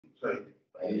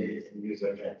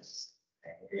user friends.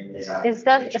 Is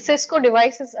that Cisco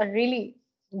devices are really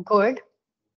good,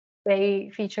 very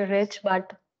feature rich,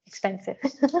 but expensive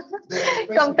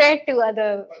compared to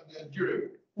other. But they're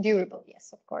durable. Durable,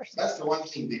 yes, of course. That's the one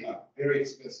thing they are very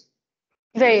expensive.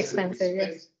 Very expensive,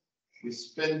 yes. We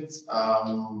spent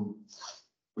about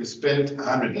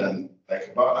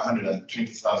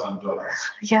 $120,000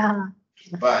 Yeah.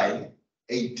 to buy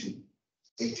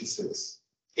 86.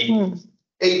 80.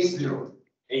 80.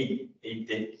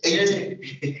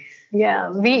 Yeah,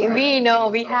 we know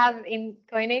we have in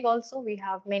Koenig also we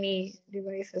have many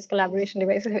devices, collaboration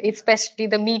devices, especially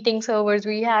the meeting servers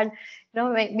we had,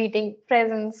 meeting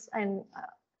presence and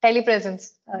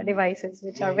telepresence devices,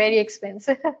 which are very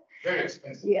expensive. Very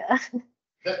expensive. Yeah.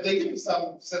 They give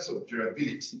some sense of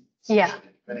durability. Yeah,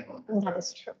 Depending on that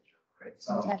is true. Right?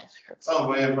 That is true. Some of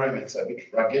our environments are a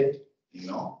bit rugged,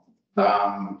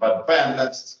 but by and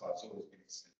large, it's always been the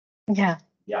same. Yeah.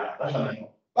 Yeah, that's what I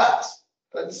know. But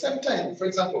at the same time, for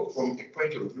example, from a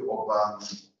point of view of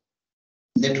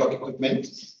network equipment,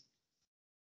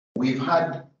 we've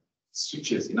had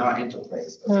switches in our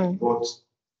enterprise that we bought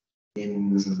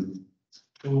in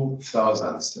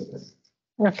 2007.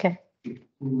 Okay.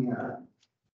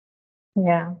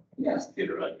 Yeah. Yeah,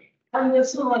 still running. And they're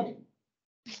still running.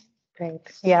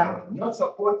 Great. Yeah. No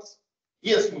support.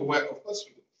 Yes, of course,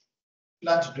 we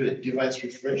plan to do a device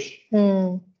refresh.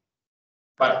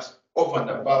 But over and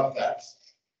above that,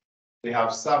 they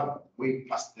have some way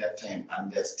past their time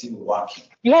and they're still working.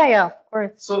 Yeah, of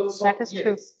course. So that is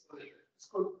true.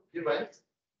 So device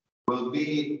will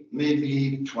be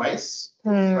maybe twice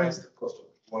the cost of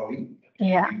Huawei.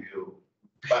 Yeah.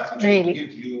 But it really will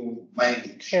give you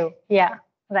mileage. True. Yeah.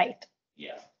 Right.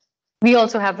 Yeah. We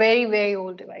also have very, very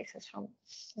old devices from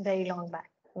very long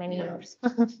back, many years.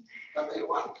 But they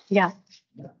work. Yeah.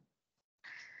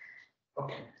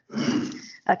 Okay.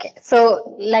 Okay.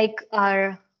 So like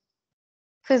our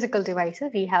physical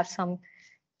devices, we have some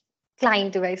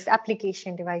client device,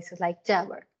 application devices like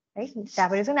Jabber, right?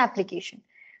 Jabber is an application.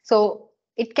 So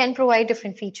it can provide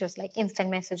different features like instant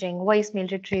messaging, voicemail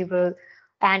retrieval,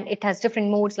 and it has different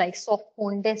modes like soft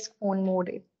phone, desk phone mode.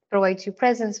 It provides you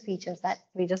presence features that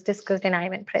we just discussed in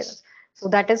I'm in presence. So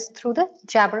that is through the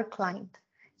Jabber client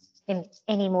in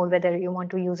any mode, whether you want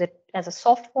to use it as a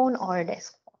soft phone or a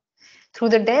desk phone. Through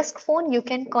the desk phone, you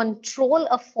can control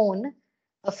a phone,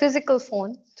 a physical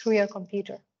phone, through your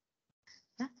computer.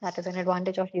 That is an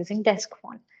advantage of using desk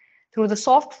phone. Through the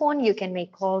soft phone, you can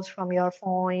make calls from your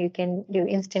phone. You can do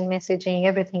instant messaging,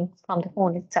 everything from the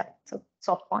phone itself. So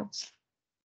soft phone.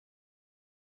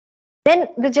 Then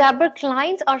the Jabber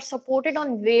clients are supported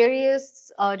on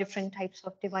various different types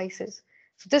of devices.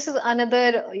 So this is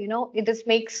another, this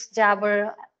makes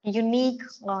Jabber unique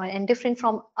and different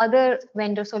from other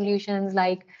vendor solutions,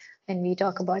 like when we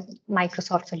talk about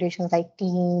Microsoft solutions like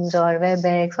Teams or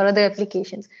WebEx or other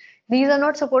applications. These are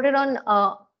not supported on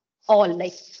all,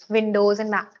 like Windows and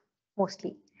Mac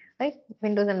mostly, right?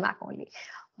 Windows and Mac only.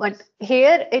 But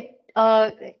here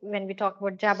when we talk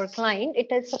about Jabber client,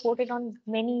 it is supported on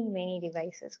many, many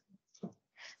devices.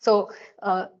 So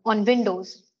on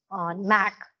Windows, on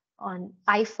Mac, on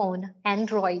iPhone,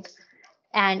 Android,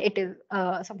 and it is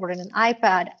supported on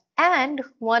iPad. And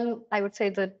one I would say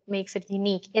that makes it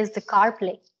unique is the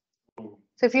CarPlay.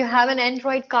 So if you have an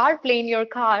Android CarPlay in your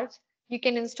car, you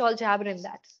can install Jabber in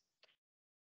that.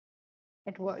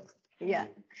 It works. Yeah.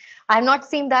 I've not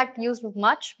seen that used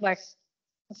much, but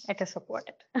it is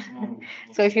supported.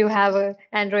 So if you have an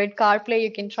Android CarPlay,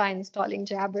 you can try installing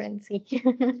Jabber and see.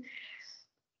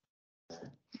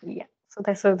 Yeah.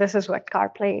 So this is what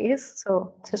CarPlay is.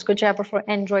 So Cisco Jabber for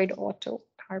Android Auto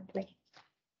CarPlay.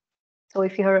 So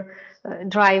if you're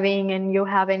driving and you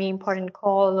have any important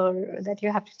call or that you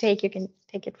have to take, you can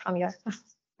take it from your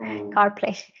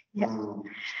CarPlay. Yeah.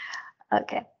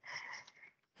 Okay.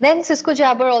 Then Cisco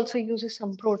Jabber also uses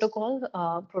some protocols.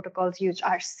 Protocols used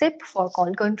are SIP for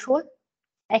call control,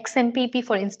 XMPP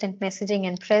for instant messaging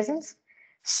and presence.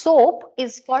 SOAP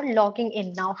is for logging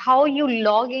in. Now, how you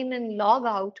log in and log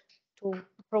out to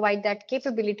provide that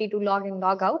capability to log in,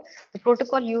 log out, the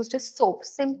protocol used is SOAP,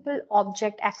 Simple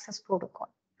Object Access Protocol,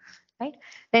 right?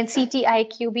 Then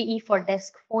CTIQBE for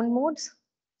desk phone modes,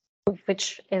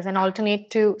 which is an alternate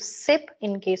to SIP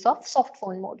in case of soft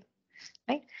phone mode,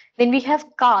 right? Then we have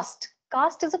CAST.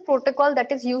 CAST is a protocol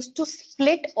that is used to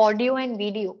split audio and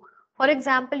video. For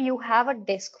example, you have a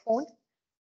desk phone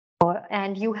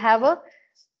and you have a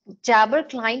Jabber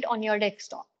client on your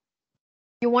desktop.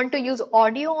 You want to use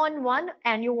audio on one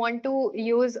and you want to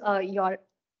use your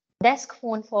desk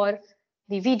phone for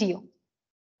the video.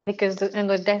 Because in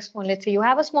the desk phone, let's say you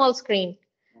have a small screen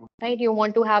right? You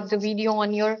want to have the video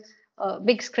on your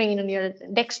big screen on your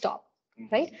desktop,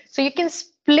 right? So you can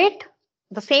split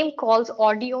the same calls,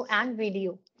 audio and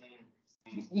video,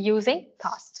 using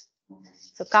CAST.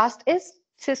 So CAST is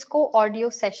Cisco Audio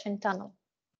Session Tunnel,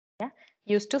 yeah,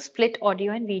 used to split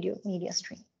audio and video media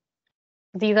stream.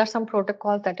 These are some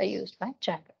protocols that are used by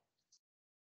Jagger.